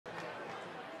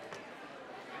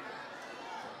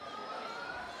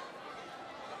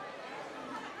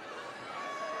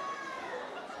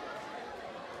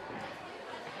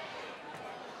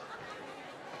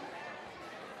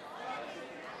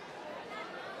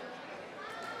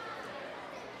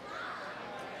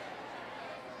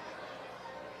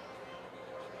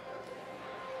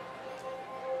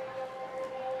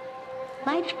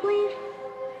Lights, please.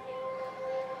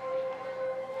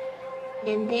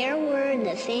 And there were in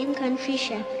the same country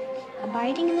shepherds,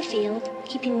 abiding in the field,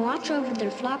 keeping watch over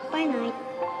their flock by night.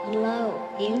 And lo,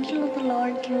 the angel of the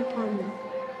Lord came upon them,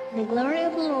 and the glory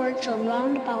of the Lord shone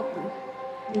round about them.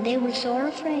 And they were sore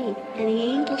afraid. And the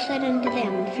angel said unto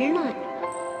them, Fear not,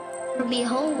 for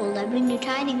behold, I bring you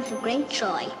tidings of great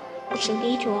joy, which shall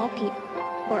be to all people.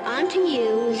 For unto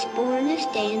you is born this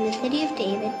day in the city of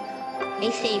David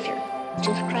a Savior, which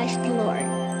is Christ the Lord.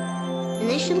 And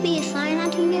this shall be a sign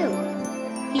unto you.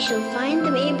 Ye shall find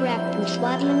the babe wrapped in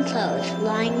swaddling clothes,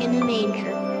 lying in a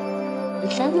manger.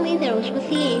 And suddenly there was with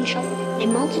the angel a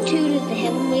multitude of the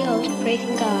heavenly host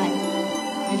praising God,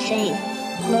 and saying,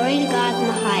 Glory to God in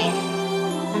the highest,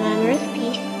 and on earth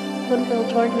peace, goodwill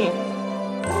toward men.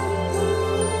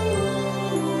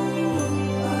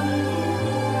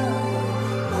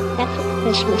 That's what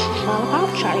Christmas is all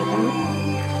about, Charlie Brown.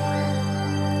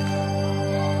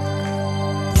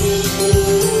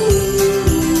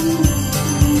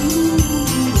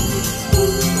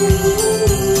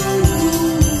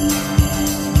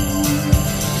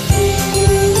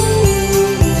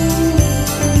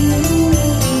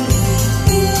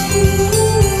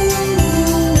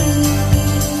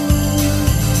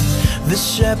 The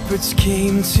shepherds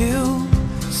came to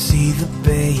see the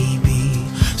baby,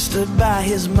 stood by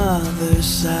his mother's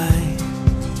side.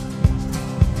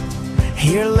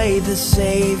 Here lay the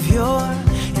Savior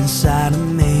inside a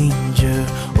manger.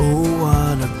 Oh,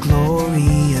 what a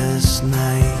glorious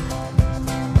night.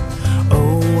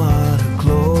 Oh, what a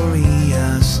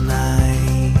glorious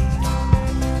night.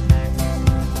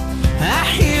 I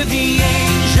hear the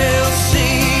angels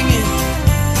singing,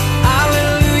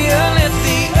 hallelujah, let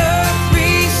the earth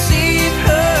receive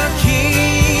her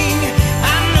King.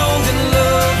 I know that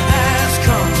love has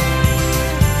come.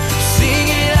 Sing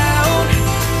it out,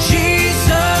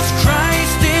 Jesus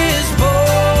Christ is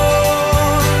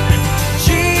born.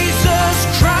 Jesus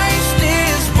Christ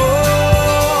is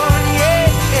born, yeah.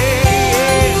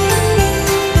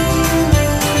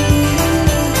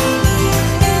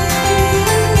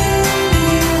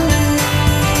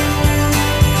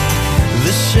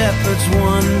 The shepherds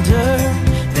wondered,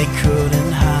 they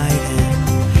couldn't hide it,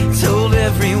 told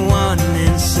everyone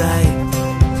in sight.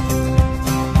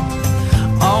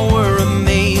 All were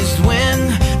amazed when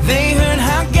they heard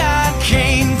how God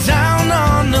came down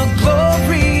on a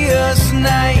glorious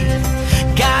night.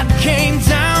 God came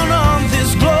down on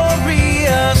this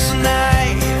glorious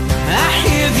night. I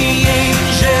hear the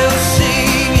angels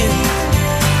singing,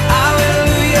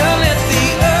 hallelujah, let the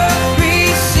earth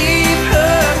receive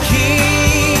her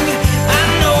King. I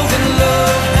know that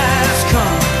love has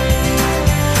come.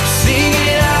 Sing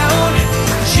it out,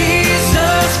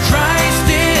 Jesus Christ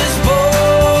is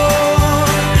born.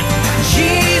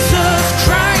 Jesus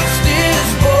Christ is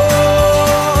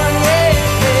born, yeah.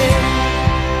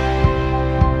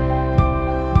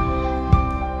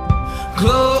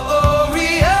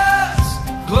 Glorious,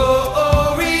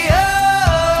 glorious,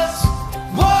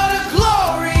 what a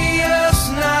glorious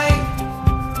night.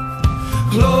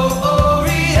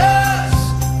 Glorious,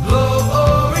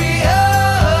 glorious,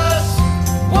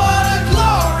 what a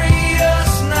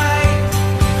glorious night.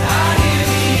 I hear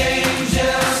the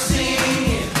angels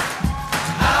singing,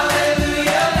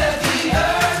 hallelujah, let the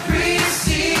earth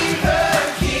receive her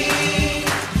King.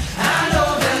 I know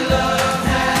that love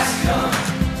has come.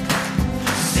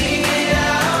 Sing it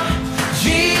out,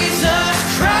 Jesus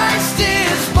Christ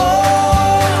is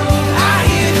born. I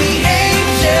hear the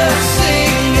angels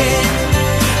singing,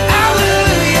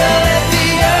 hallelujah, let the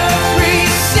earth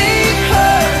receive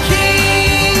her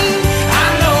King. I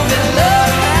know that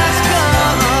love has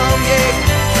come, yeah.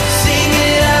 Sing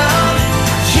it out,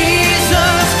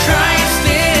 Jesus Christ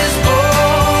is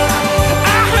born.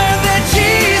 I heard that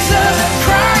Jesus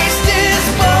Christ is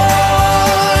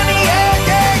born, yeah,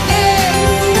 yeah, yeah.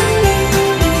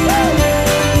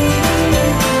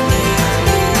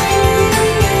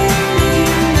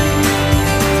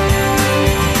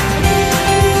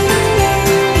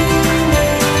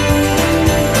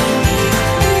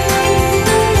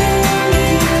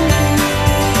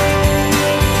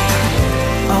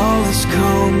 All is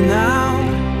calm now,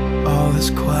 all is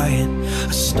quiet,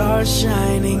 a star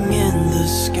shining in the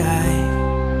sky.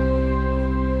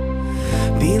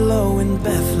 Below in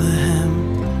Bethlehem,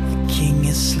 the King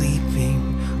is sleeping.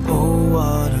 Oh,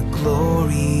 what a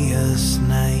glorious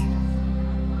night.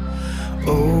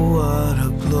 Oh,